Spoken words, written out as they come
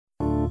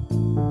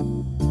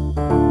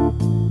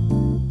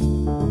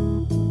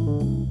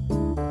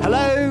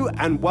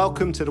and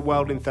welcome to The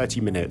World in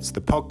 30 Minutes,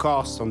 the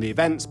podcast on the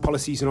events,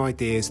 policies and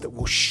ideas that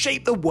will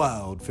shape the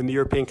world from the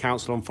European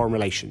Council on Foreign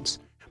Relations.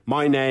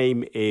 My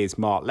name is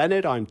Mark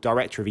Leonard, I'm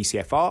Director of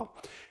ECFR,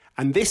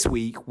 and this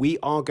week we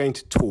are going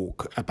to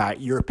talk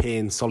about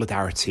European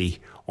solidarity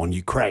on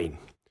Ukraine.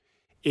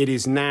 It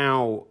is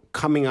now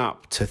coming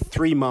up to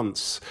 3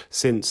 months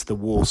since the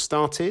war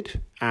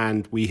started,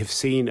 and we have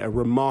seen a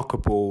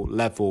remarkable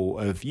level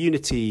of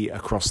unity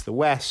across the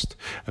West,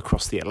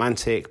 across the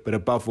Atlantic, but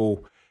above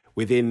all,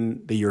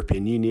 within the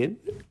European Union.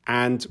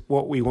 And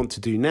what we want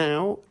to do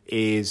now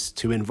is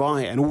to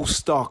invite an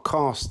all-star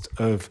cast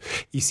of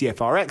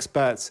ECFR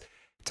experts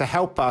to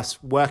help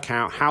us work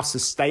out how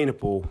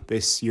sustainable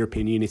this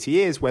European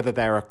unity is, whether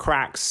there are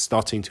cracks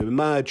starting to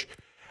emerge,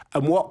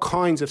 and what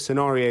kinds of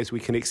scenarios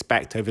we can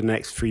expect over the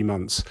next few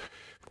months.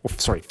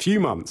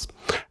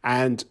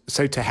 And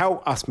so to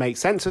help us make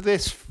sense of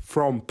this,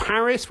 from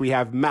Paris, we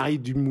have Marie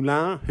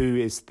Dumoulin, who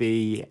is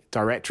the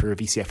director of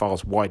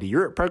ECFR's Wider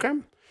Europe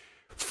programme.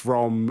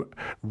 From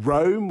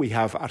Rome, we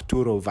have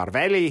Arturo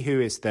Varvelli, who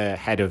is the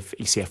head of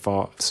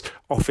ECFR's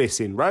office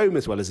in Rome,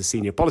 as well as a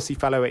senior policy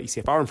fellow at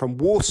ECFR. And from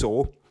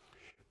Warsaw,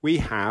 we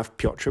have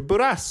Piotr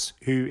Buras,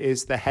 who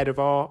is the head of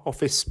our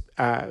office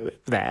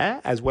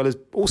there, as well as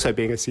also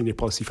being a senior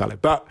policy fellow.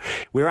 But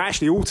we're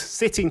actually all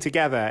sitting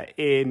together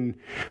in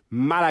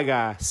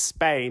Malaga,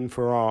 Spain,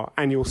 for our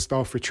annual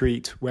staff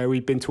retreat, where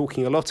we've been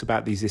talking a lot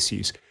about these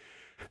issues.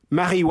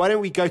 Marie, why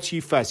don't we go to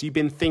you first? You've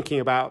been thinking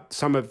about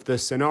some of the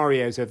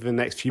scenarios over the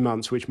next few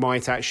months, which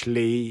might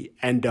actually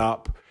end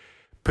up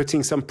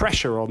putting some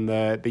pressure on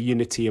the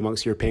unity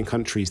amongst European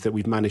countries that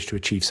we've managed to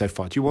achieve so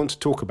far. Do you want to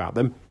talk about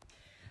them?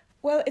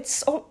 Well,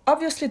 it's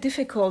obviously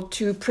difficult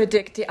to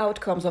predict the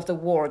outcomes of the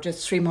war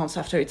just 3 months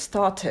after it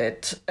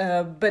started,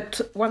 but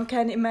one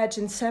can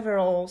imagine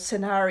several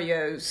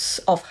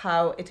scenarios of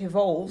how it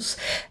evolves,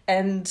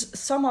 and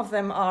some of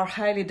them are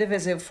highly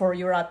divisive for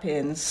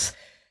Europeans.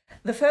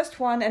 The first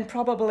one, and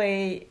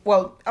probably,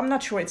 well, I'm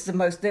not sure it's the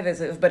most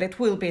divisive, but it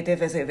will be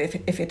divisive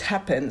if it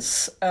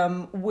happens,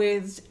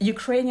 with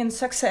Ukrainian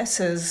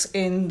successes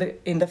in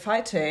the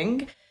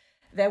fighting.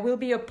 There will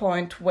be a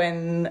point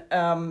when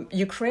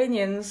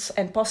Ukrainians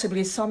and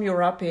possibly some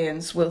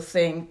Europeans will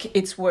think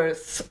it's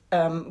worth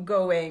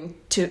going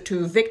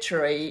to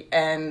victory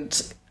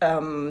and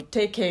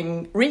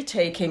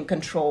retaking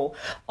control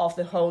of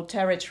the whole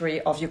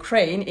territory of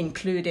Ukraine,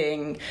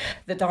 including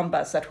the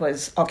Donbas that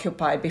was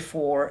occupied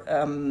before,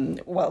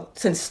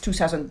 since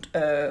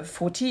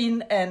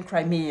 2014, and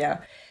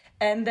Crimea.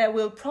 And there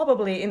will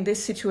probably, in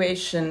this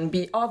situation,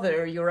 be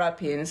other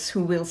Europeans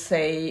who will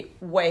say,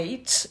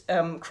 wait,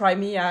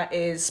 Crimea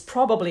is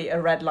probably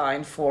a red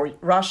line for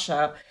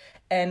Russia,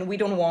 and we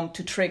don't want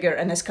to trigger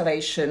an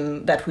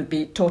escalation that would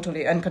be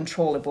totally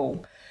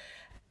uncontrollable.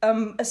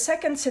 A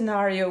second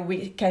scenario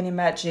we can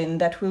imagine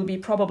that will be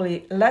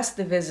probably less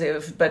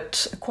divisive,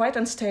 but quite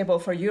unstable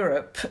for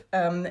Europe,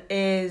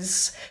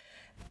 is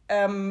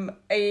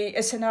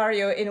a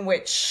scenario in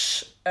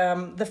which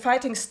the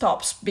fighting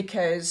stops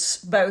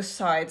because both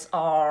sides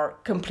are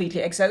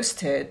completely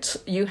exhausted.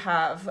 You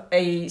have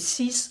a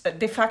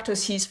de facto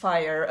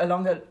ceasefire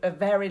along a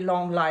very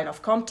long line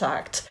of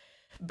contact,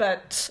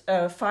 but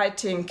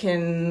fighting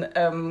can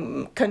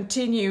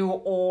continue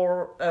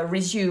or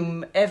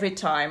resume every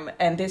time.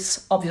 And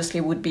this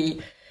obviously would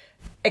be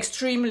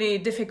extremely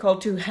difficult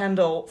to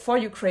handle for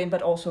Ukraine,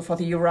 but also for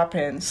the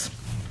Europeans.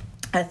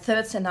 A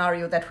third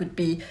scenario that would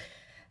be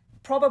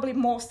probably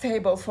more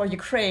stable for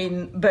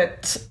Ukraine,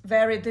 but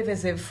very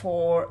divisive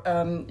for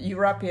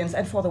Europeans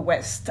and for the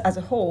West as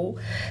a whole,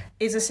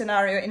 is a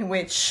scenario in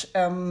which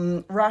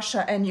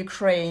Russia and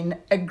Ukraine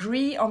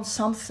agree on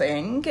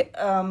something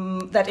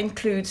that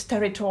includes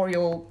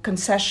territorial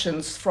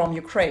concessions from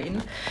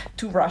Ukraine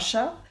to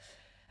Russia.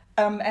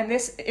 And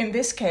in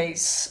this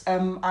case,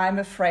 I'm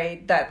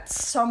afraid that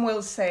some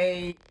will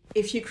say,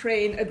 if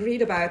Ukraine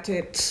agreed about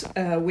it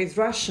with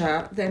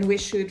Russia, then we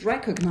should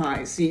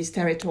recognize these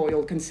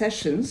territorial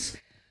concessions,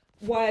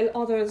 while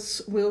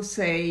others will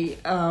say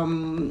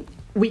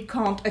we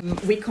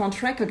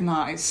can't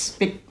recognize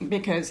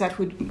because that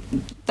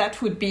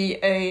would be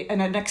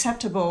an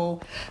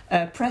unacceptable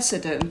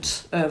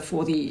precedent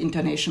for the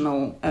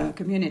international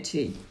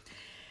community.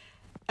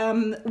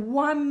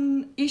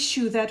 One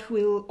issue that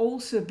will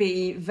also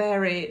be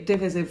very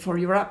divisive for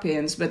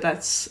Europeans, but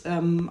that's,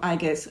 I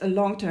guess, a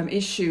long-term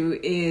issue,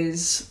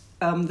 is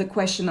the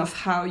question of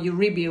how you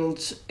rebuild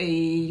a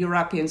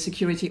European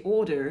security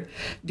order.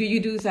 Do you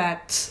do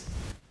that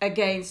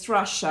against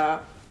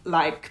Russia,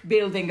 like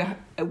building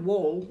a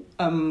wall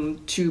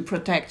to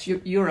protect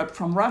Europe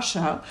from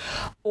Russia,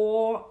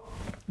 or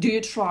do you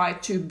try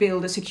to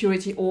build a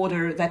security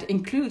order that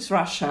includes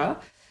Russia?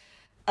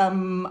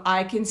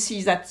 I can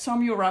see that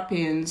some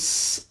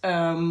Europeans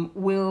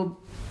will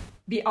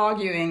be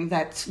arguing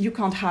that you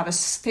can't have a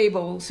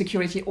stable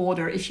security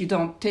order if you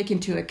don't take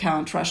into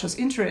account Russia's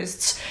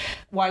interests,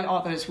 while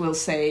others will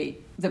say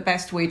the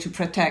best way to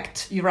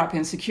protect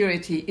European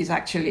security is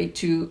actually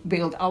to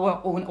build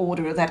our own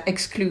order that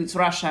excludes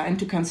Russia and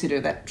to consider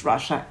that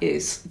Russia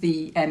is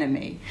the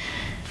enemy.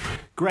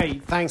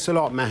 Great, thanks a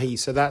lot, Mahi.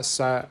 So that's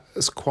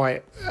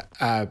quite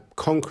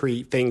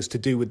concrete things to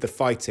do with the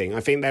fighting. I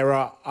think there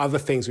are other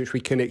things which we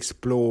can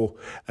explore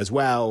as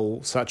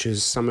well, such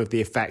as some of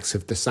the effects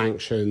of the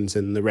sanctions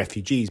and the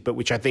refugees, but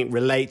which I think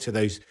relate to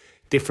those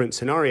different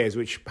scenarios,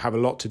 which have a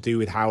lot to do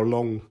with how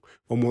long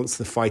one wants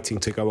the fighting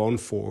to go on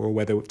for, or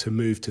whether to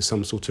move to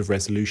some sort of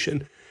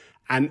resolution.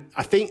 And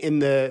I think in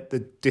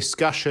the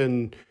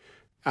discussion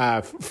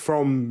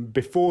from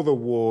before the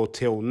war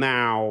till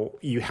now,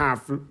 you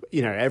have,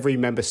 every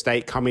member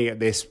state coming at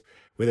this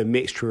with a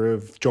mixture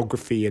of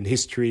geography and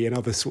history and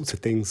other sorts of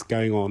things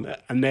going on.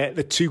 And they're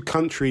the two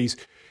countries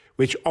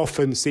which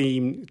often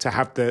seem to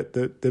have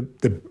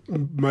the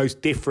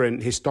most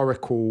different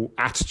historical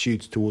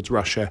attitudes towards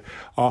Russia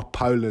are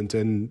Poland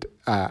and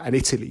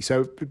Italy.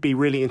 So it'd be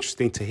really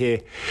interesting to hear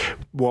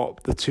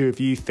what the two of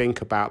you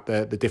think about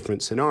the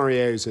different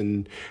scenarios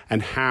and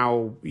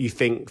how you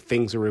think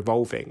things are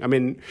evolving. I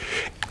mean,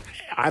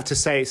 I have to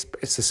say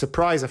it's a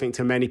surprise, I think,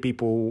 to many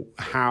people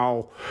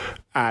how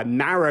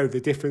narrow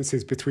the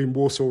differences between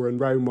Warsaw and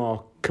Rome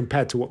are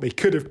compared to what they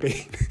could have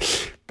been.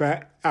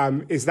 But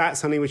is that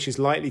something which is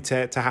likely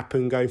to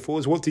happen going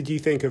forwards? What did you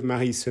think of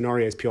Mahi's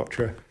scenarios,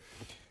 Piotr?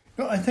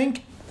 Well, I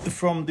think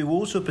from the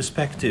Warsaw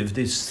perspective,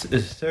 this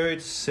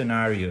third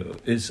scenario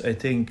is, I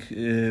think,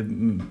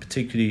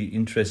 particularly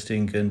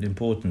interesting and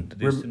important.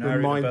 This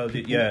scenario about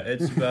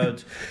it's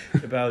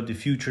about the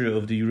future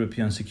of the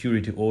European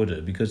security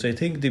order, because I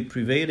think the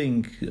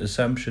prevailing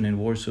assumption in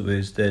Warsaw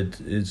is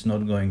that it's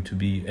not going to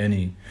be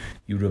any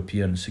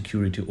European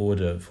security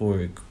order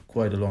for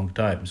quite a long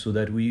time, so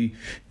that we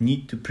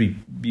need to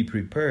be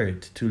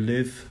prepared to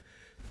live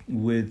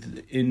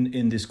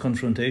in this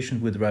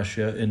confrontation with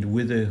Russia and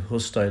with a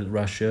hostile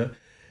Russia,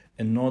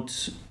 and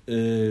not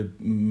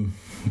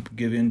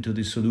give in to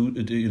the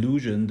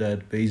illusion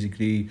that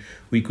basically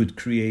we could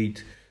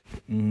create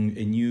a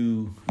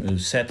new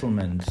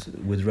settlement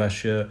with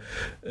Russia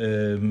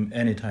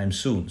anytime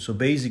soon. So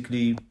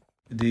basically,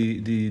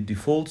 the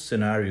default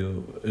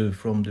scenario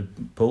from the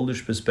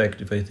Polish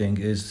perspective, I think,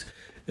 is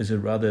a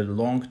rather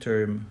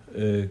long-term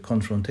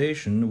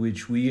confrontation,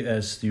 which we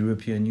as the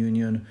European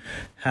Union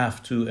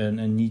have to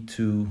and need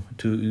to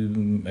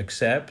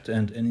accept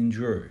and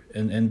endure.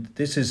 And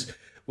this is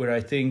where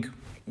I think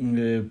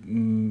we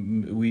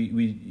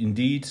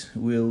indeed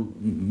will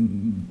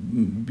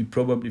be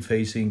probably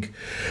facing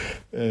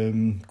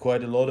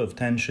quite a lot of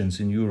tensions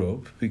in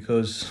Europe,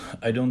 because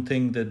I don't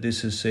think that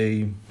this is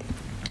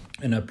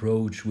an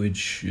approach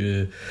which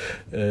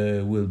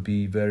will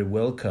be very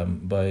welcome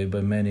by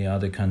many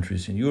other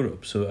countries in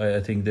Europe. So I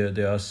think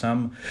there are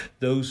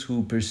those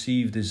who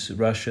perceive this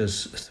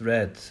Russia's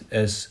threat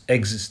as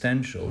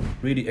existential,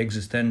 really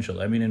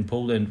existential. I mean, in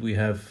Poland we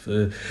have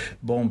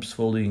bombs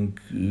falling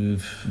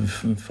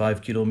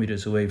 5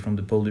 kilometers away from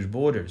the Polish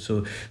border.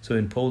 So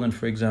in Poland,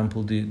 for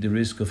example, the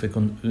risk of a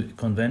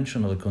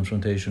conventional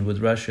confrontation with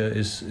Russia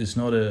is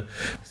not a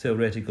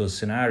theoretical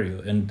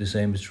scenario. And the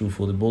same is true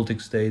for the Baltic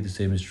state, the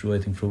same is true, I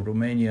think, for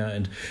Romania,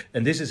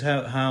 and this is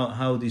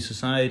how the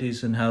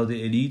societies and how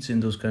the elites in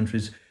those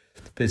countries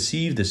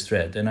perceive this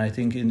threat. And I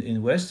think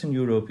in Western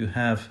Europe you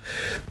have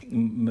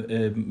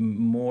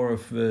more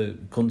of a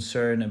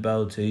concern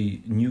about a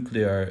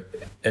nuclear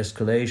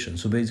escalation.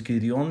 So basically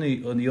the only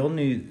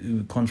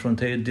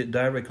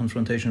direct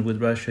confrontation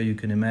with Russia you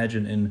can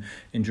imagine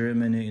in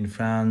Germany, in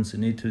France,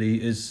 in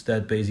Italy, is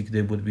that basically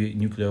there would be a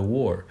nuclear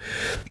war.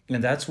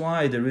 And that's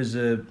why there is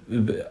a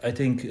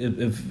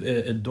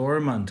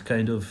dormant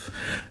kind of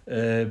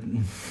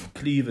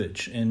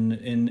cleavage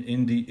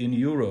in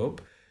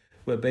Europe,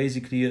 where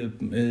basically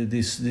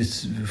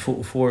this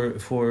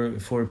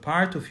for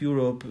part of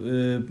Europe,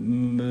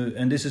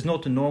 and this is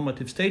not a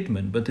normative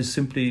statement, but this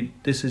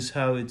is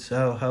how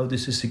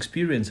this is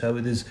experienced, how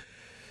it is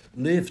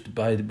lived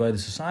by the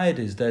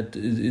societies, that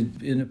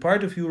in a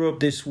part of Europe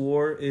this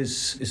war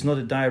is not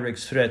a direct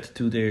threat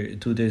to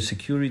their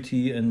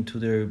security and to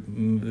their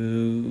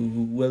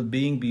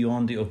well-being,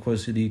 beyond of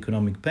course the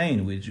economic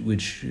pain,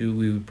 which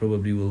we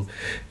probably will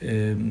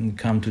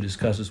come to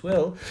discuss as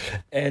well,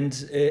 and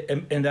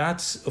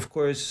that's of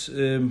course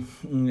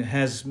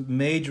has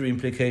major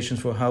implications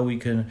for how we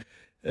can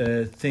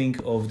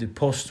think of the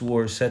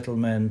post-war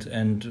settlement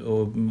and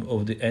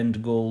of the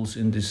end goals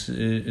in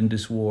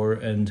this war,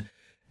 and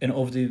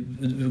of the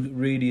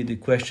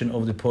question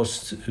of the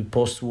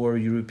post-war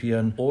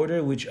European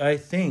order, which I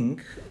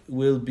think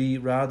will be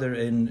rather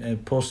a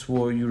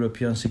post-war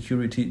European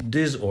security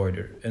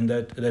disorder, and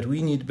that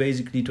we need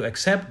basically to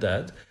accept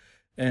that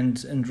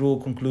and draw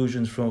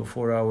conclusions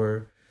for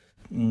our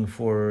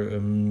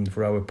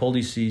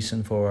policies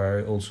and for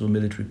our also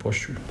military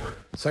posture.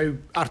 So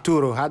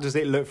Arturo, how does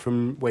it look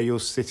from where you're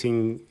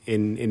sitting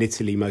in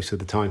Italy most of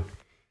the time?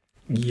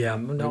 Yeah,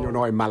 no. When you're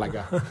not in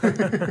Malaga.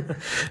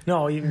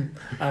 No,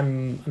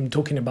 I'm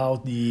talking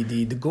about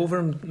the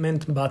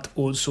government, but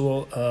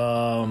also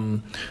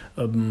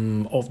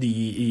of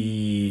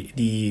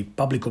the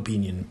public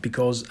opinion,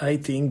 because I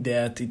think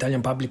that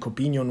Italian public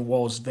opinion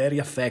was very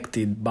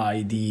affected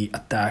by the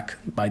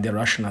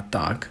Russian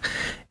attack,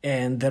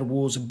 and there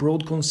was a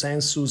broad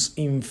consensus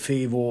in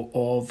favor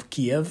of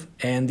Kiev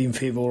and in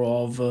favor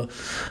of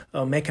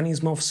a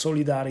mechanism of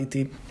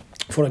solidarity,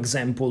 for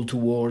example,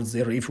 towards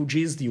the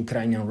refugees, the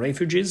Ukrainian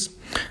refugees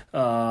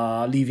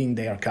leaving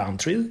their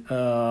country.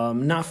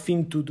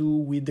 Nothing to do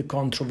with the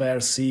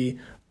controversy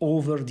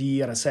over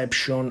the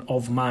reception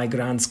of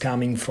migrants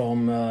coming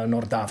from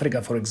North Africa,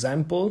 for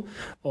example,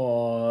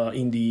 or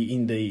in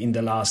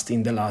the last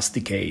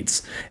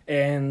decades,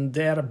 and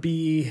there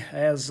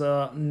has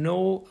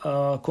no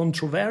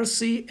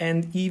controversy,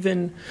 and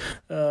even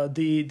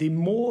the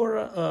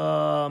more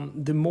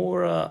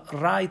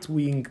right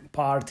wing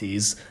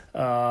parties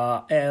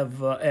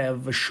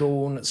have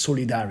shown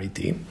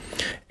solidarity,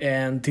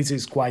 and this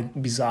is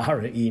quite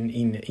bizarre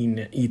in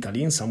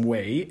Italy in some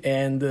way,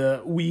 and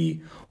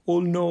we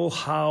all know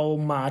how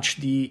much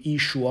the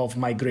issue of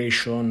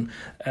migration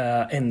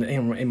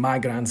and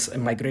migrants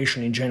and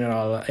migration in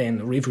general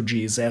and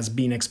refugees has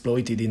been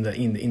exploited in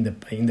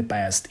the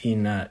past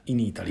in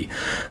Italy.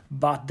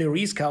 But the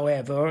risk,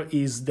 however,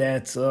 is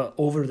that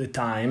over the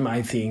time,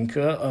 I think,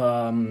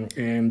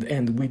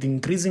 and with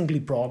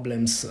increasingly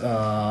problems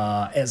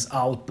as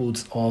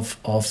outputs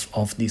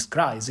of this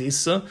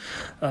crisis,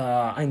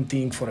 I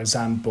think, for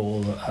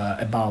example,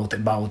 about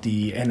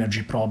the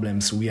energy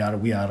problems we are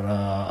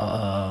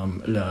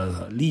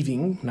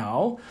living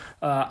now.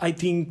 I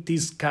think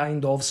this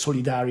kind of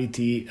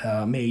solidarity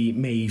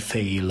may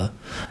fail,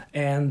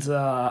 and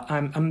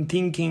I'm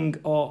thinking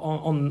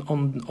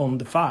on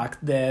the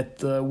fact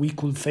that we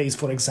could face,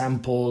 for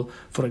example,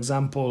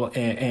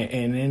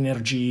 an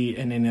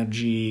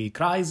energy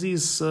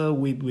crisis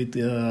with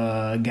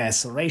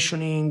gas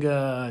rationing,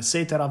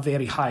 etc.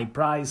 Very high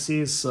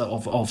prices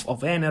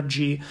of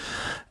energy,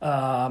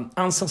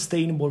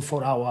 unsustainable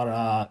for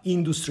our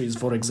industries,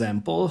 for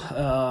example,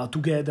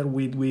 together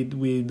with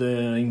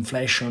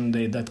inflation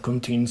that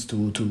continues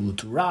to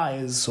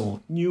rise, so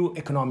new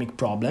economic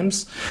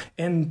problems.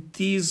 And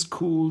this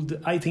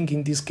could, I think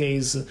in this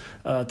case,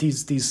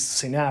 this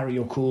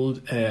scenario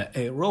could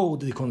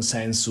erode the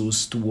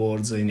consensus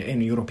towards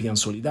an European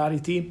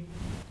solidarity.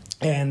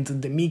 And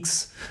the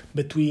mix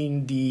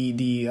between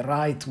the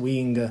right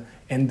wing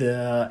and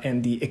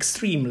the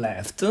extreme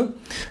left,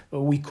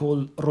 we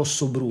call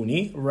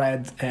rossobruni,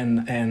 red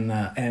and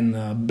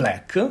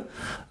black, the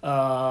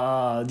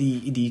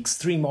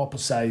extreme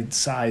opposite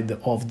side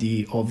of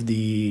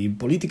the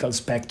political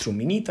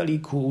spectrum in Italy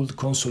could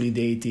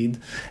consolidate it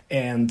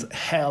and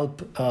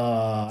help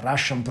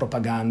Russian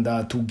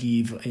propaganda to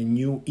give a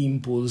new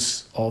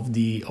impulse of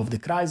the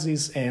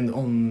crisis and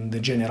on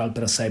the general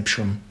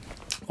perception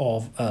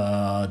of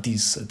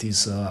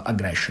this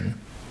aggression.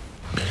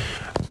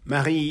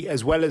 Marie,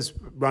 as well as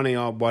running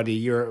our Wider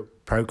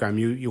Europe program,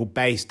 you're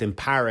based in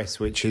Paris,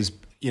 which is,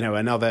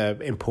 another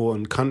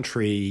important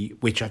country,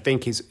 which I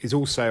think is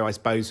also, I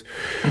suppose,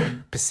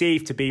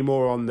 perceived to be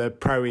more on the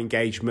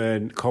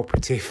pro-engagement,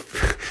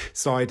 cooperative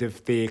side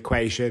of the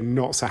equation,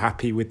 not so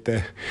happy with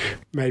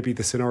maybe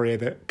the scenario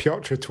that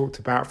Piotr talked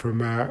about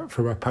from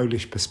a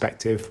Polish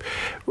perspective.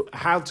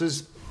 How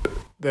does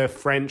the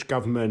French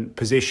government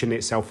position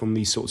itself on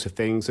these sorts of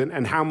things,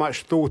 and how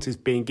much thought is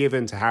being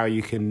given to how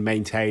you can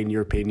maintain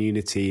European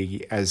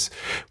unity as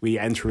we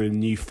enter a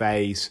new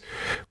phase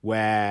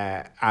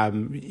where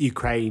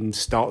Ukraine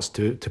starts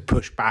to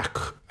push back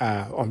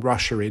on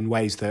Russia in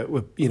ways that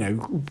were,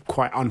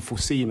 quite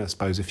unforeseen, I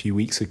suppose, a few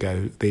weeks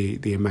ago,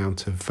 the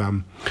amount of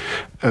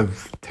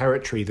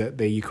territory that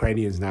the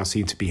Ukrainians now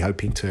seem to be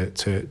hoping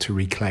to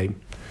reclaim?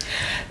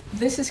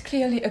 This is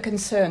clearly a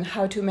concern,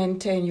 how to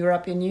maintain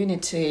European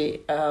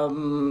unity,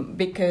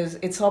 because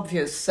it's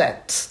obvious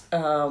that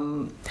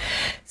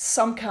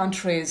some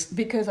countries,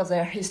 because of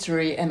their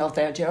history and of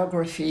their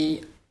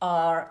geography,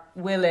 are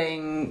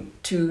willing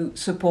to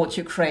support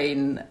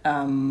Ukraine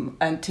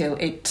until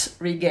it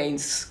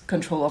regains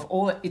control of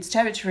all its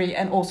territory,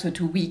 and also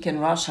to weaken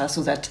Russia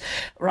so that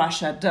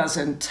Russia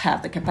doesn't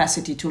have the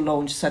capacity to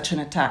launch such an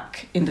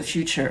attack in the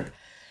future.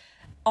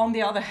 On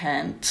the other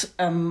hand,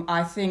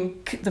 I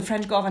think the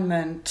French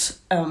government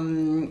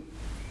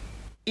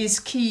is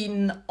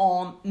keen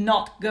on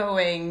not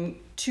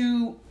going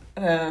too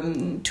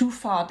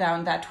far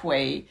down that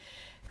way,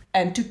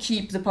 and to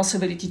keep the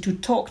possibility to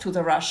talk to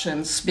the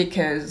Russians,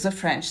 because the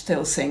French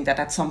still think that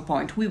at some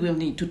point we will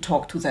need to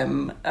talk to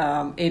them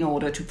in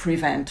order to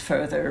prevent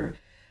further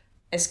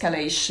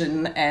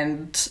escalation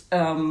and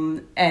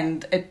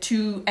a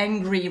too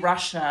angry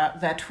Russia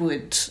that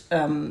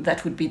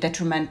would be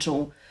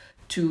detrimental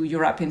to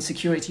European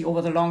security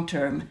over the long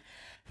term.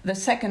 The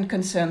second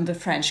concern the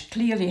French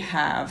clearly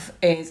have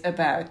is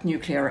about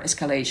nuclear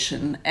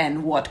escalation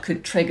and what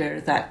could trigger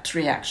that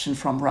reaction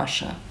from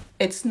Russia.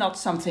 it's not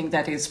something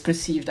that is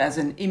perceived as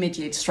an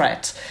immediate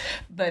threat,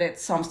 but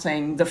it's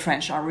something the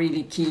French are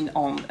really keen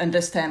on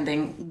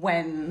understanding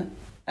when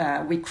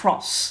we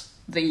cross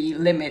the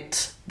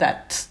limit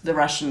that the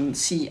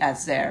Russians see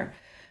as their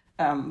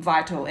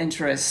vital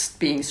interests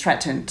being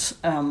threatened.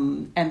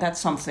 And that's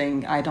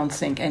something I don't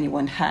think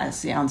anyone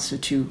has the answer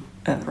to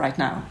right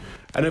now.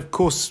 And of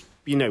course,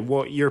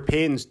 what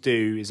Europeans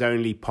do is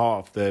only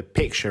part of the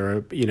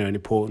picture. An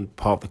important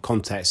part of the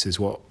context is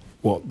what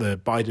the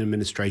Biden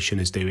administration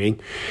is doing.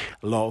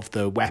 A lot of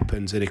the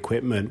weapons and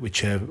equipment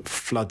which are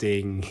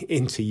flooding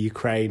into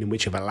Ukraine and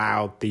which have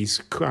allowed these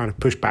kind of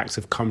pushbacks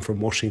have come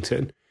from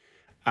Washington.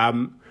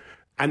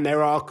 And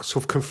there are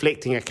sort of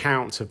conflicting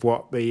accounts of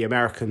what the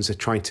Americans are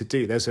trying to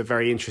do. There's a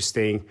very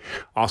interesting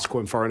article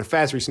in Foreign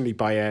Affairs recently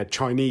by a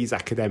Chinese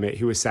academic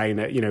who was saying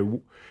that,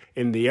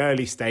 in the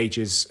early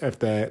stages of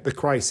the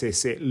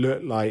crisis, it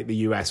looked like the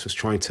US was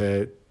trying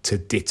to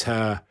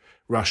deter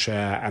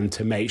Russia and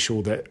to make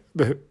sure that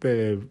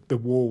the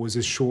war was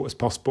as short as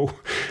possible,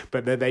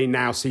 but that they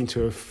now seem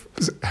to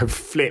have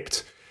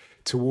flipped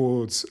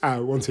towards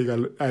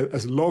wanting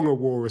as long a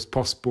war as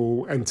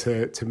possible and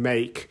to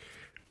make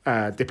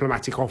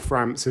diplomatic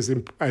off-ramps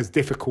as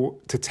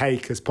difficult to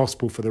take as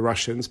possible for the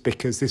Russians,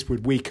 because this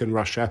would weaken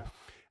Russia,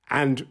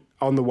 and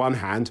on the one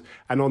hand,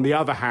 and on the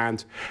other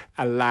hand,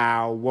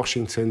 allow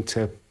Washington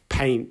to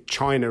paint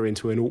China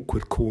into an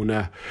awkward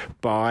corner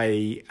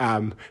by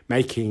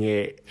making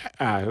it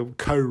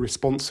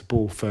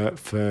co-responsible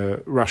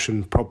for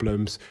Russian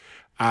problems,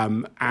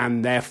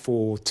 and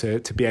therefore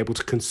to be able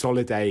to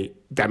consolidate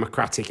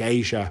democratic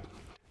Asia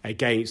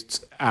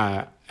against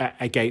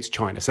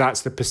China. So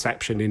that's the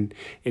perception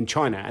in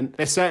China. And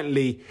there's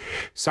certainly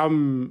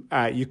some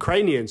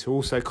Ukrainians who are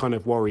also kind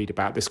of worried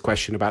about this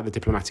question about the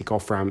diplomatic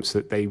off-ramps,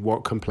 that they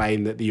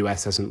complain that the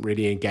US hasn't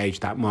really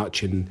engaged that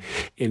much in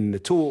the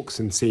talks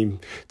and seem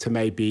to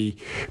maybe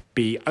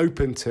be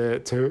open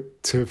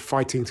to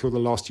fighting till the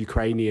last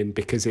Ukrainian,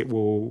 because it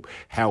will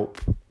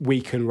help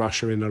weaken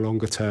Russia in the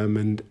longer term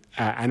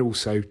and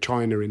also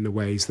China in the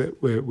ways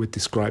that were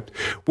described.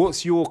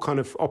 What's your kind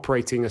of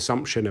operating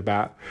assumption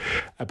about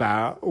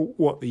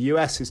what the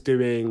US is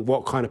doing,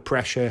 what kind of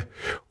pressure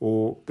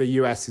or the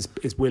US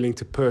is willing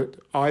to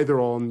put either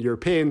on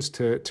Europeans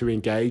to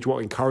engage,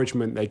 what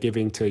encouragement they're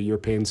giving to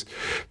Europeans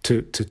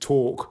to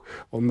talk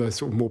on the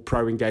sort of more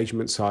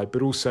pro-engagement side,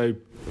 but also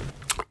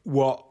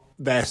what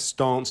their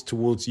stance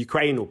towards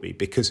Ukraine will be?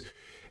 Because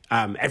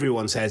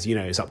everyone says,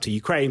 it's up to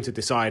Ukraine to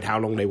decide how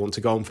long they want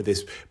to go on for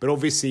this. But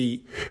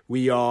obviously,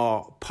 we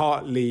are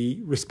partly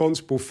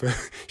responsible for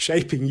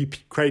shaping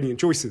Ukrainian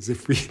choices.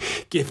 If we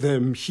give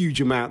them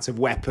huge amounts of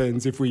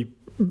weapons, if we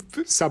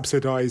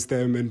subsidize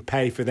them and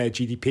pay for their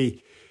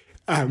GDP,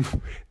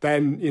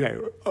 then,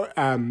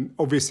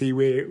 obviously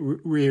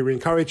we're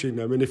encouraging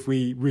them. And if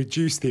we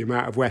reduce the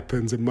amount of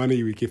weapons and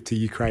money we give to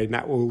Ukraine,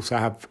 that will also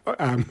have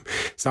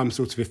some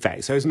sort of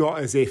effect. So it's not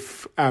as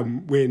if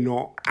we're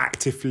not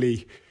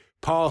actively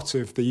part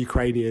of the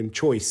Ukrainian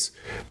choice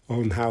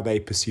on how they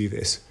pursue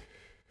this.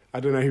 I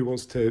don't know who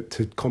wants to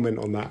comment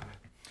on that.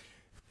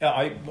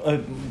 Yeah,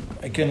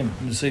 I can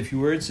say a few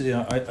words.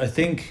 I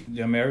think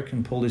the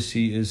American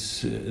policy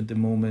is at the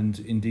moment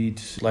indeed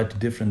slightly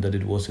different than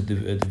it was at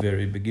the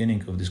very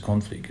beginning of this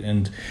conflict,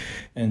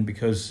 and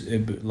because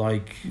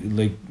like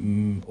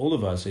all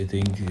of us, I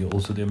think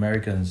also the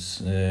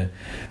Americans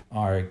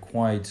are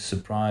quite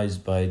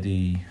surprised by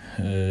the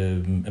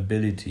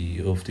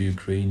ability of the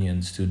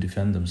Ukrainians to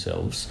defend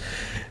themselves,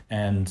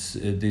 and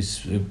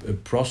this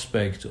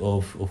prospect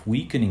of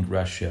weakening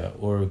Russia,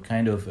 or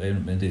kind of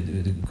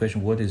the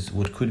question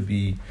what could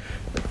be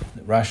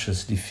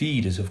Russia's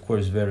defeat is of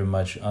course very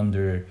much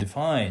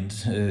underdefined.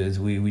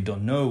 We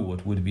don't know what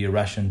would be a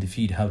Russian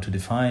defeat, how to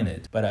define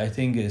it. But I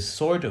think a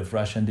sort of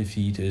Russian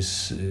defeat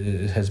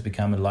has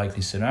become a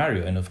likely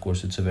scenario, and of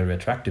course it's a very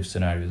attractive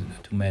scenario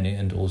to many,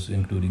 and also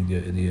including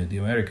the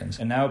Americans.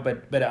 And now,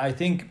 but I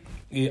think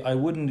I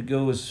wouldn't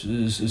go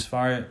as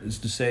far as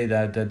to say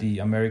that the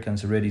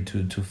Americans are ready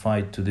to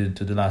fight to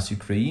the last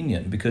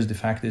Ukrainian, because the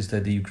fact is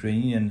that the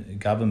Ukrainian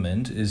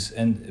government is,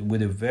 and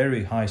with a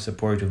very high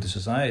support of the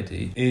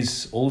society, is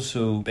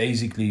also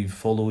basically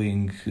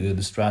following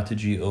the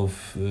strategy of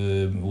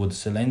what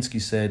Zelensky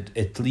said,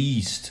 at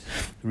least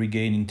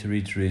regaining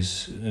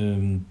territories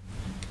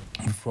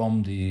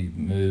from the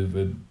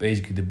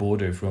basically the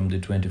border from the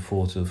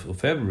 24th of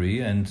February,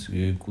 and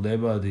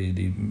Kuleba,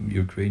 the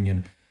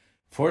Ukrainian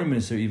Foreign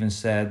Minister, even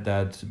said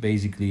that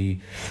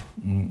basically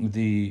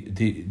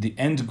the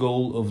end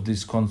goal of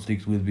this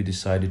conflict will be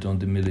decided on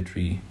the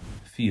military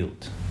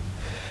field,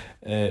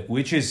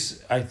 which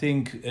is, I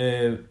think,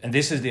 and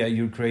this is the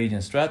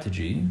Ukrainian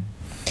strategy.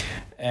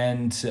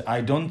 And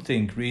I don't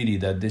think really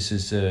that this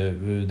is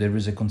there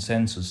is a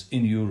consensus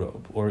in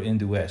Europe or in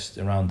the West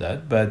around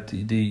that. But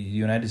the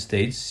United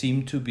States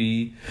seem to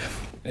be,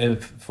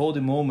 for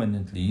the moment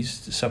at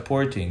least,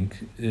 supporting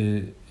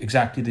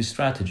exactly this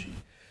strategy.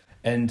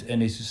 And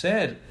as you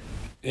said,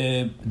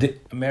 the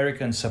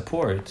American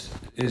support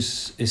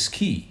is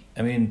key.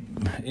 I mean,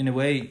 in a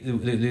way,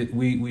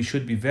 we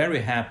should be very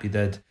happy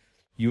that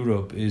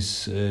Europe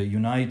is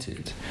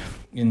united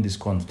in this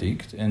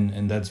conflict,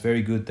 and that's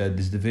very good that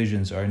these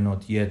divisions are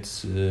not yet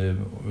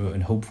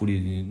and hopefully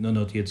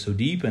not yet so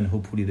deep, and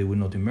hopefully they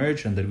will not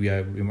emerge, and that we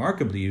are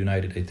remarkably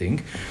united, I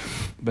think.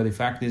 But the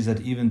fact is that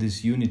even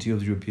this unity of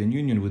the European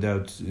Union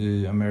without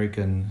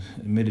American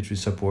military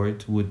support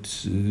would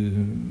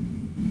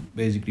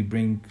basically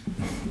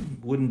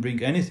wouldn't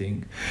bring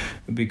anything,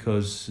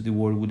 because the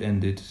war would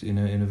end it in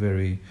a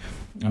very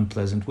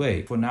unpleasant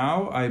way. For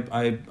now,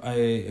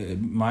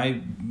 my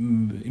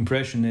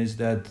impression is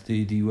that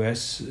the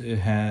US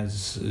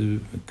has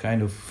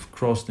kind of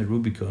crossed the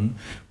Rubicon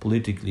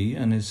politically,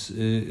 and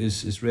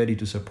is ready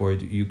to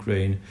support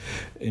Ukraine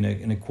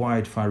in a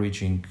quite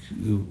far-reaching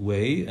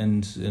way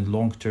and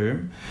long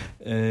term,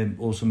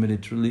 also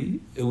militarily,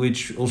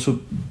 which also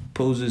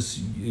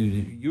poses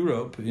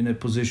Europe in a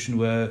position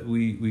where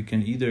we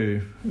can either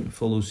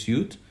follow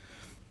suit,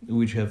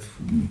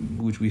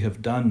 which we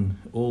have done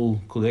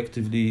all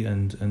collectively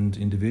and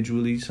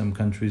individually. Some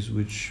countries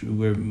which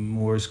were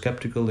more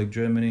skeptical, like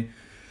Germany,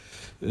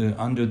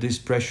 under this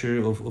pressure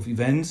of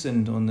events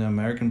and on the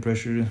American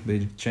pressure,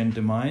 they changed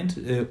their mind.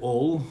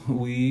 All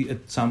we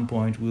at some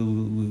point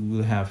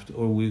will have to,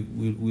 or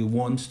we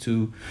want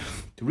to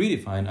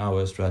redefine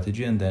our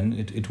strategy, and then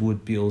it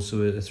would be also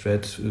a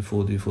threat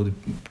for the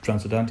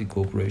transatlantic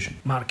cooperation.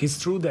 Mark, it's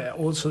true that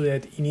also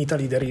that in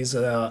Italy there is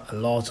a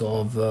lot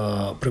of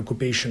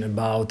preoccupation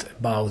about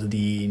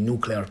the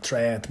nuclear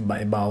threat,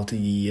 about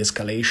the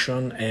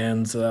escalation,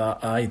 and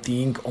I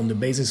think on the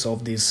basis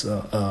of this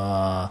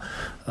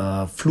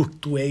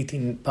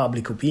fluctuating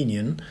public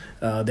opinion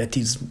that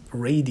is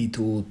ready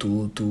to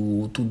do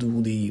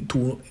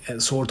a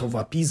sort of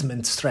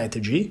appeasement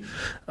strategy,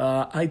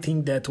 I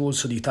think that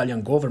also the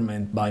Italian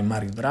government by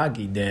Mario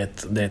Draghi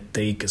that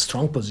take a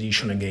strong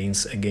position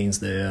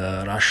against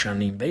the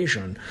Russian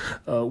invasion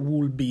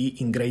will be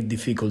in great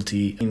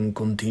difficulty in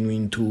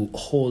continuing to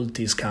hold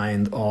this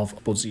kind of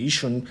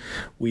position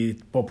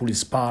with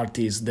populist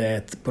parties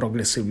that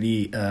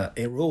progressively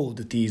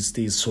erode this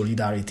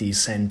solidarity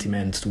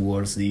sentiment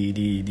towards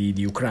the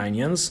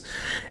Ukrainians.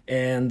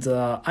 And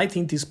I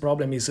think this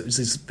problem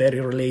is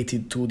very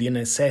related to the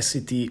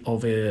necessity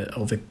of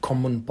a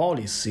common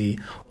policy,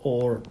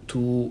 or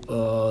to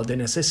the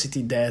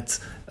necessity that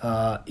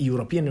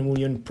European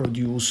Union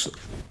produce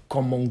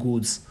common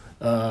goods,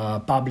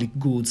 public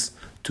goods,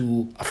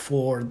 to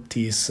afford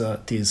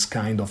this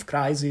kind of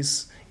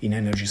crisis in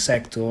energy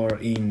sector,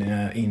 in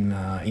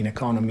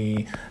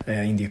economy,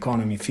 in the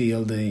economy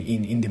field,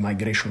 in the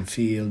migration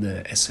field,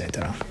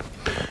 etc.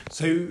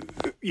 So,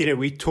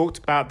 we talked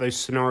about those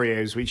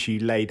scenarios which you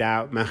laid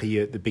out, Marie,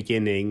 at the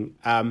beginning.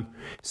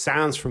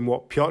 Sounds from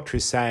what Piotr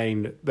is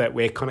saying that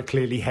we're kind of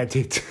clearly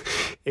headed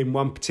in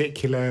one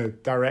particular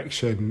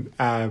direction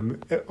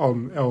on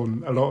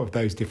a lot of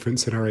those different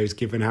scenarios,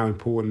 given how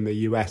important the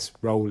US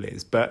role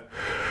is. But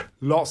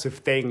lots of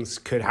things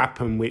could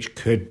happen which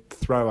could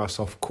throw us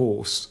off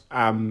course.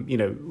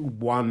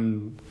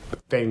 One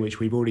thing which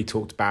we've already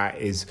talked about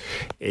is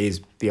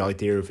the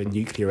idea of a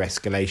nuclear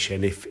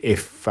escalation if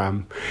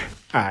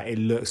it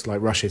looks like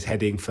Russia's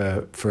heading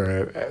for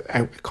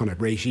a kind of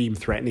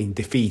regime-threatening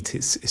defeat.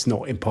 It's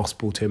not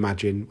impossible to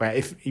imagine,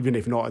 even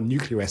if not a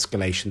nuclear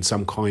escalation,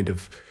 some kind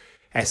of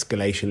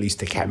escalation, at least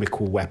to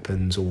chemical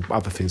weapons or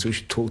other things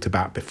which we talked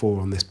about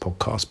before on this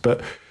podcast.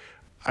 But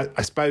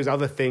I suppose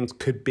other things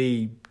could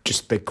be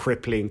just the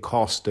crippling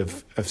cost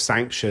of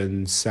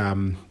sanctions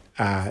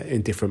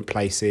in different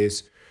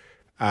places.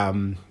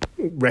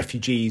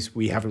 Refugees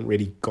we haven't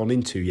really gone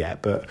into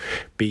yet, but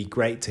be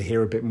great to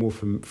hear a bit more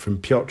from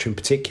Piotr in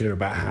particular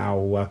about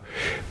how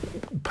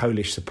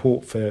Polish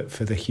support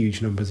for the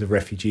huge numbers of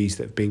refugees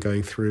that have been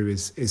going through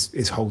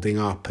is holding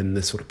up, and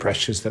the sort of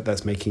pressures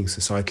that's making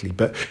societally.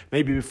 But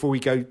maybe before we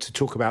go to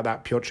talk about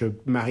that, Piotr,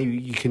 Marie,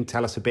 you can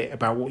tell us a bit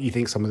about what you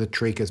think some of the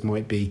triggers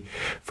might be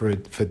for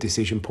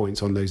decision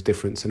points on those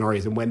different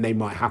scenarios and when they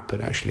might happen,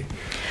 actually.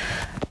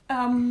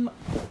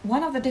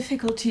 One of the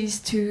difficulties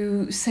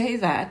to say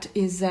that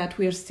is that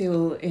we're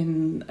still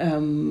in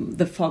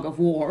the fog of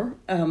war,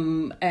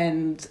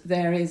 and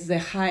there is a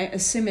high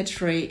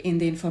asymmetry in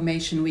the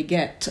information we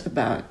get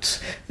about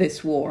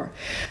this war.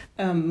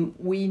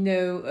 We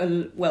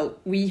know,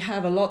 we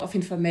have a lot of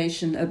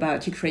information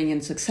about Ukrainian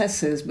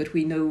successes, but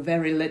we know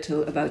very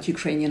little about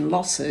Ukrainian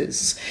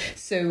losses.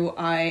 So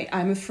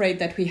I'm afraid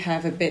that we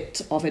have a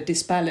bit of a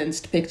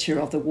disbalanced picture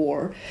of the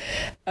war,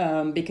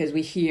 because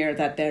we hear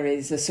that there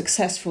is a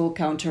successful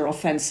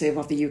counter-offensive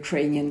of the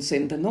Ukrainians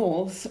in the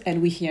north,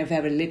 and we hear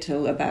very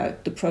little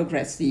about the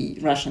progress the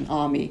Russian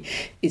army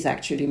is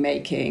actually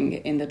making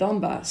in the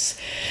Donbass.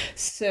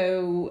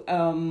 So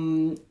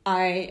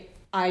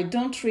I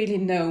don't really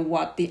know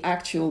what the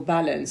actual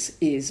balance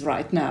is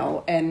right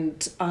now,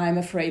 and I'm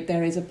afraid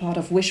there is a part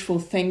of wishful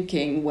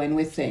thinking when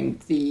we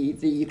think the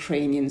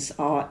Ukrainians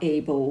are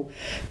able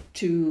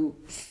to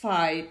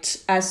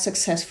fight as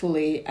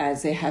successfully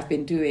as they have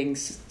been doing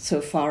so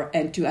far,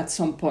 and to at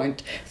some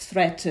point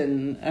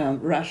threaten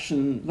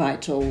Russian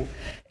vital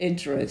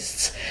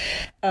interests.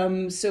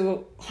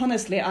 So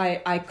honestly,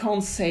 I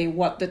can't say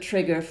what the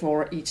trigger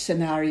for each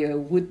scenario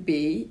would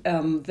be.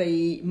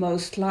 The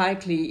most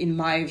likely, in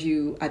my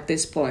view, at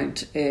this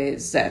point,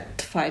 is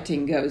that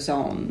fighting goes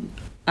on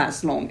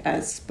as long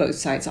as both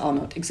sides are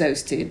not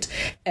exhausted,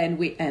 and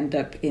we end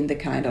up in the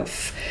kind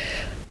of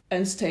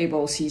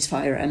unstable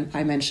ceasefire and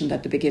I mentioned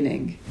at the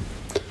beginning.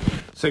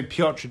 So,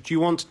 Piotr, do you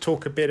want to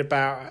talk a bit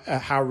about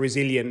how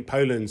resilient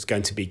Poland's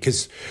going to be?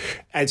 Because,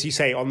 as you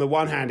say, on the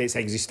one hand, it's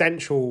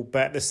existential,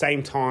 but at the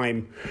same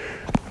time,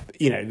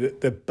 you know,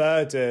 the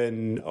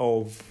burden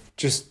of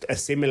just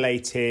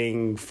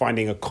assimilating,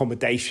 finding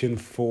accommodation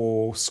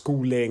for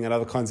schooling and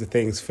other kinds of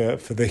things for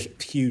the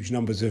huge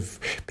numbers of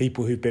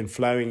people who've been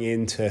flowing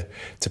into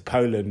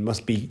Poland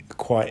must be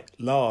quite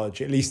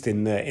large, at least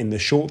in the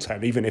short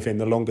term, even if in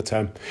the longer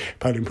term,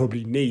 Poland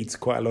probably needs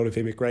quite a lot of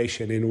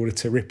immigration in order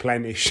to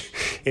replenish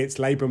its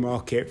labour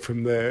market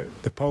from the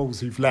Poles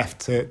who've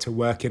left to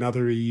work in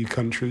other EU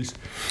countries.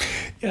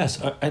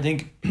 Yes, I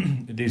think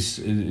this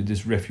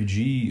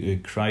refugee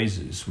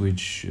crisis,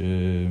 which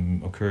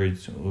occurred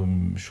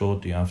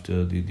shortly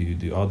after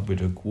the outbreak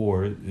of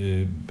war,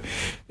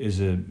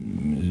 is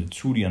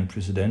truly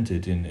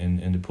unprecedented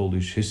in the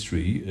Polish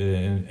history,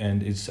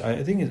 and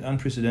I think it's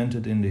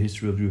unprecedented in the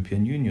history of the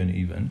European Union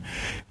even,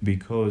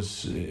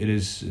 because it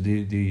is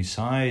the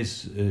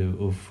size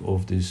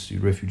of this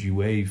refugee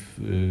wave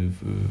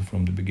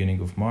from the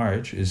beginning of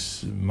March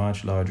is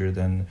much larger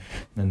than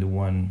the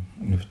one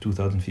of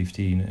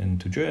 2015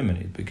 into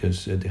Germany,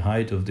 because at the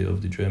height of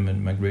the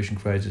German migration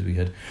crisis we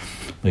had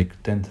like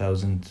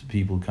 10,000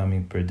 people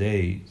coming per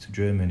day to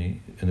Germany,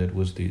 and that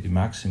was the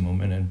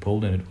maximum, and in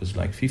Poland it was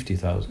like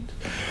 50,000,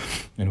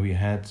 and we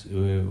had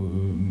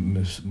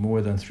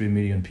more than 3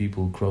 million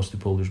people cross the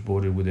Polish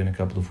border within a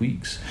couple of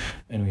weeks,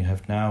 and we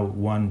have now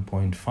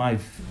 1.5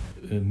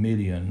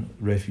 million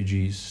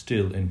refugees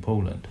still in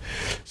Poland.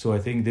 So I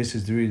think this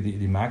is really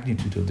the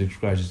magnitude of the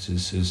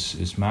crisis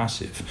is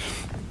massive.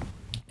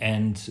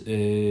 And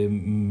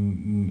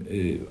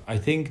I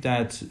think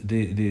that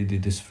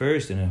this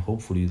first and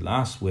hopefully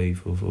last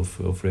wave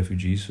of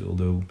refugees,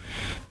 although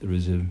there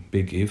is a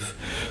big if,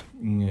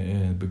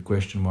 big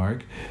question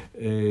mark,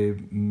 it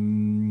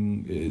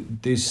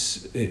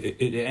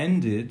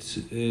ended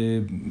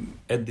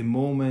at the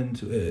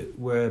moment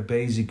where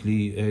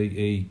basically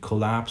a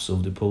collapse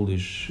of the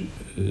Polish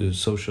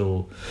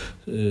social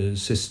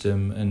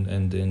system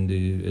and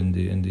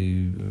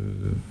the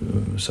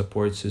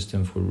support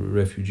system for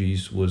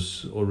refugees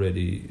was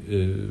already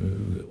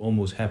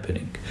almost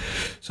happening.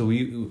 So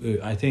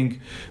I think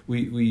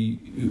we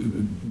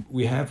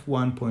have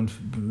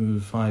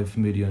 1.5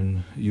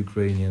 million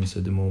Ukrainians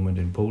at the moment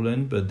in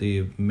Poland, but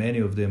many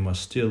of them are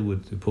still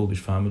with the Polish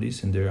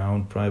families in their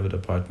own private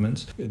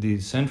apartments. The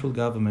central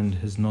government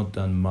has not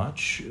done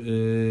much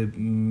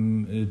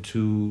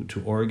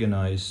to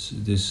organize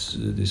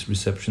this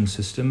reception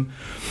system.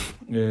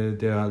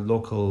 There are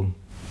local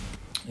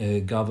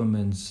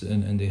governments,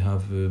 and they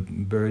have a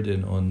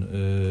burden on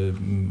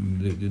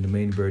the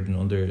main burden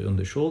on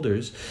their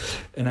shoulders,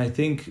 and I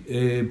think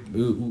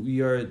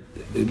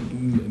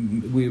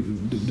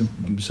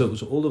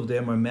so all of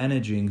them are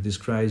managing this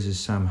crisis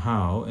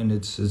somehow, and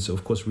it's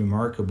of course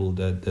remarkable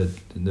that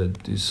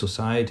the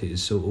society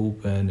is so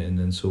open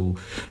and so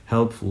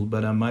helpful.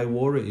 But my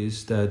worry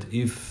is that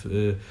if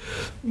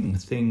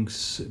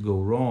things go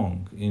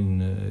wrong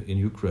in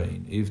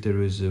Ukraine, if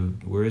there is a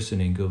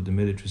worsening of the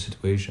military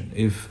situation,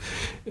 if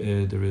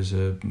there is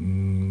a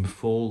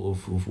fall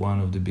of one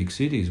of the big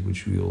cities,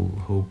 which we all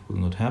hope will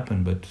not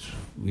happen, but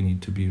we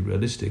need to be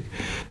realistic,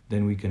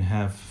 then we can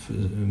have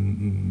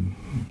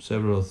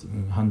several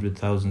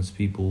 100,000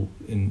 people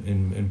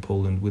in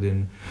Poland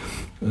within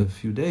a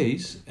few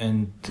days,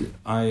 and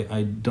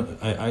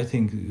I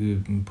think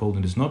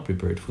Poland is not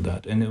prepared for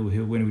that. And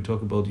when we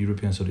talk about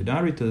European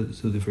solidarity,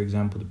 so for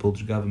example, the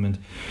Polish government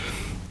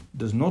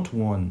does not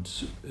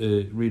want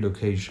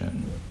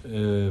relocation,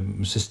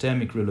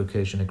 systemic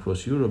relocation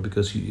across Europe,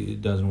 because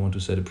it doesn't want to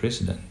set a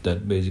precedent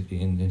that basically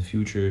in the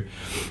future,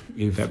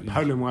 if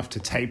Poland will have to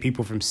take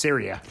people from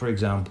Syria, for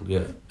example,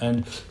 yeah,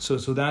 and so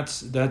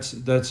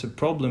that's a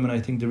problem, and I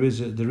think there is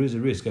a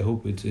risk. I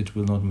hope it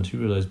will not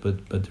materialize,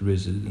 but there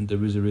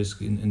is a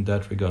risk in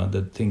that regard,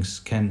 that things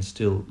can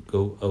still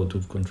go out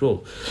of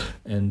control,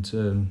 and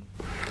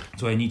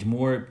so I need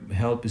more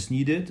help is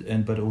needed,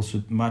 but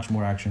also much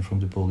more action from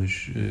the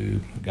Polish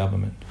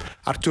government.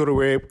 Arturo,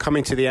 we're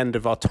coming to the end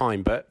of our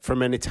time, but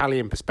from an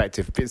Italian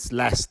perspective, it's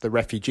less the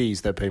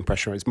refugees that are putting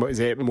pressure on. Is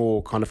it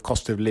more kind of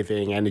cost of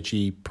living,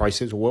 energy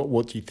prices, or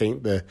what do you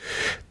think the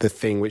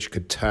thing which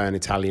could turn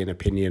Italian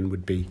opinion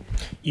would be?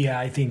 Yeah,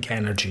 I think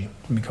energy,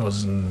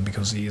 because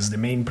it is the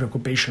main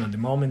preoccupation at the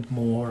moment,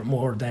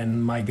 more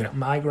than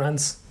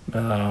migrants.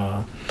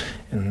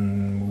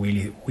 and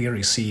we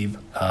receive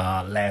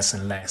less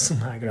and less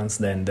migrants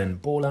than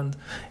Poland,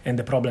 and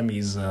the problem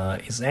is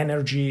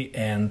energy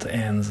and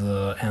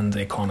the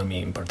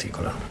economy in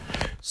particular.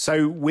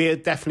 So we're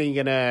definitely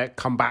going to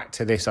come back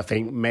to this, I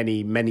think,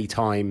 many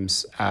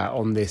times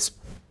on this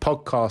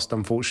podcast,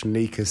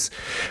 unfortunately, because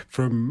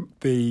from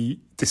the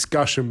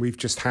discussion we've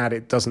just had,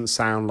 it doesn't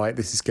sound like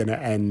this is going to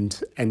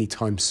end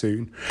anytime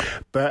soon.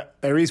 But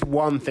there is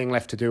one thing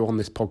left to do on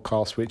this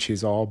podcast, which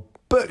is our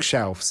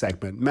bookshelf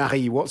segment.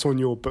 Marie, what's on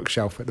your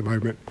bookshelf at the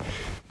moment?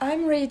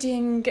 I'm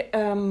reading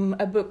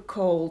a book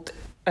called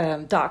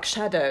Dark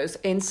Shadows: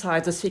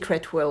 Inside the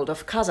Secret World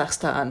of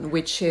Kazakhstan,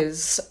 which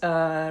was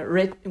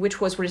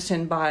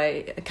written by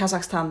a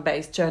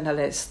Kazakhstan-based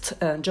journalist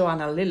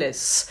Joanna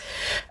Lillis,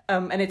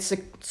 and it's a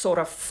sort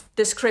of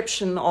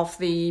description of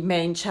the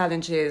main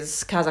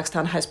challenges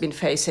Kazakhstan has been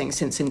facing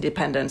since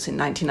independence in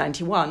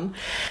 1991.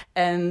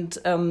 And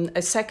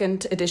a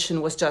second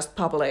edition was just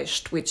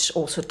published, which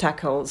also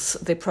tackles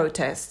the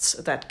protests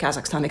that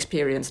Kazakhstan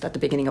experienced at the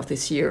beginning of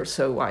this year.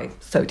 So I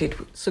thought it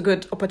was a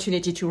good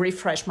opportunity to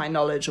refresh my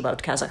knowledge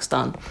about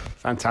Kazakhstan.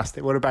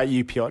 Fantastic. What about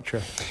you, Piotr?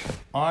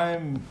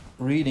 I'm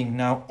reading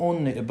now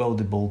only about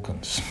the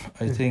Balkans.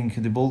 I think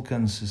the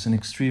Balkans is an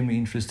extremely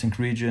interesting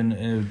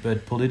region,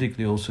 but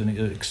politically also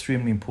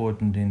extremely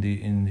important in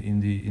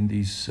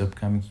these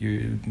upcoming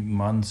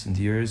months and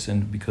years,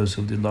 and because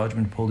of the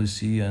enlargement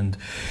policy and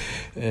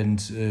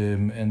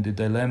the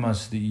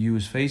dilemmas the EU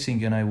is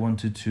facing. And I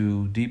wanted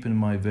to deepen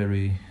my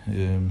very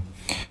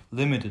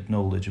limited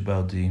knowledge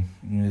about the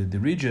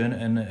region,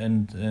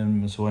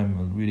 and so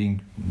I'm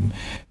reading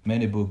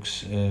many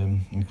books,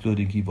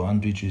 including Ivo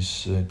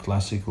Andrić's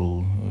classical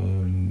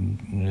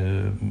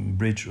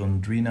Bridge on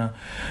Drina,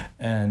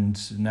 and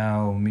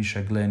now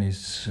Misha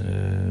Glenny's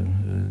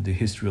The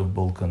History of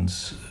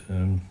Balkans,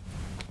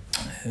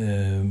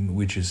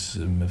 which is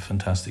a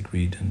fantastic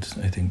read, and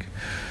I think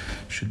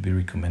should be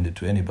recommended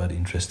to anybody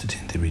interested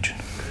in the region.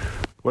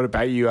 What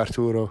about you,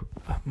 Arturo?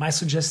 My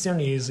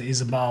suggestion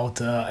is about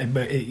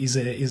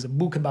is a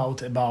book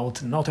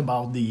about not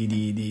about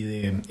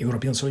the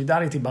European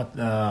solidarity,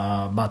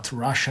 but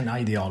Russian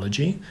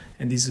ideology,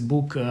 and this is a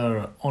book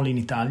only in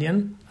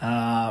Italian,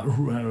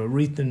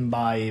 written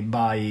by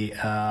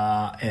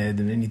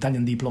an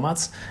Italian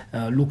diplomat,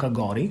 Luca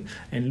Gori,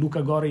 and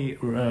Luca Gori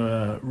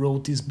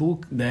wrote this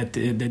book that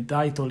the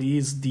title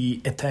is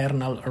The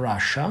Eternal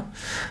Russia.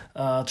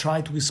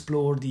 Try to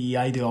explore the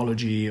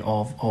ideology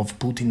of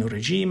Putin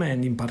regime,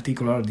 and in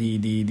particular the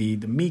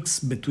mix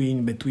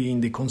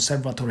between the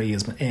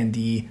conservatism and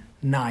the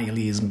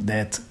nihilism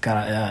that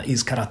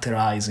is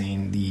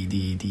characterizing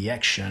the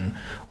action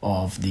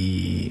of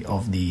the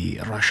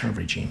Russian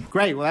regime.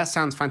 Great. Well, that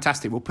sounds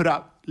fantastic. We'll put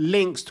up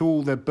links to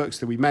all the books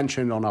that we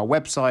mentioned on our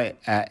website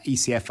at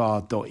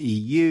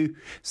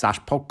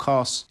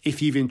ecfr.eu/podcasts.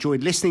 If you've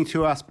enjoyed listening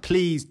to us,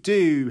 please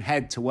do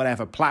head to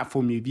whatever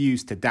platform you've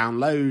used to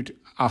download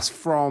us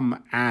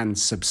from and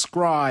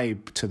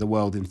subscribe to The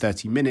World in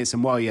 30 Minutes.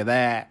 And while you're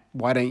there,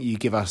 why don't you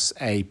give us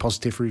a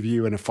positive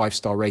review and a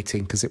 5-star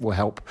rating, because it will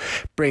help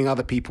bring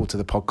other people to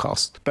the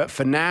podcast. But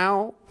for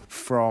now,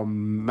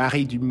 from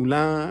Marie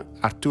Dumoulin,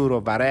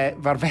 Arturo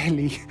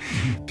Varvelli,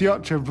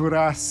 Piotr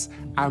Buras,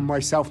 and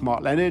myself,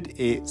 Mark Leonard,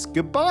 it's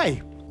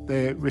goodbye.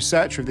 The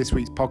researcher of this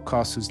week's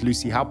podcast was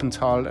Lucy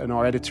Halpenthal, and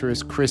our editor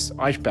is Chris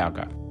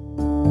Eichberger.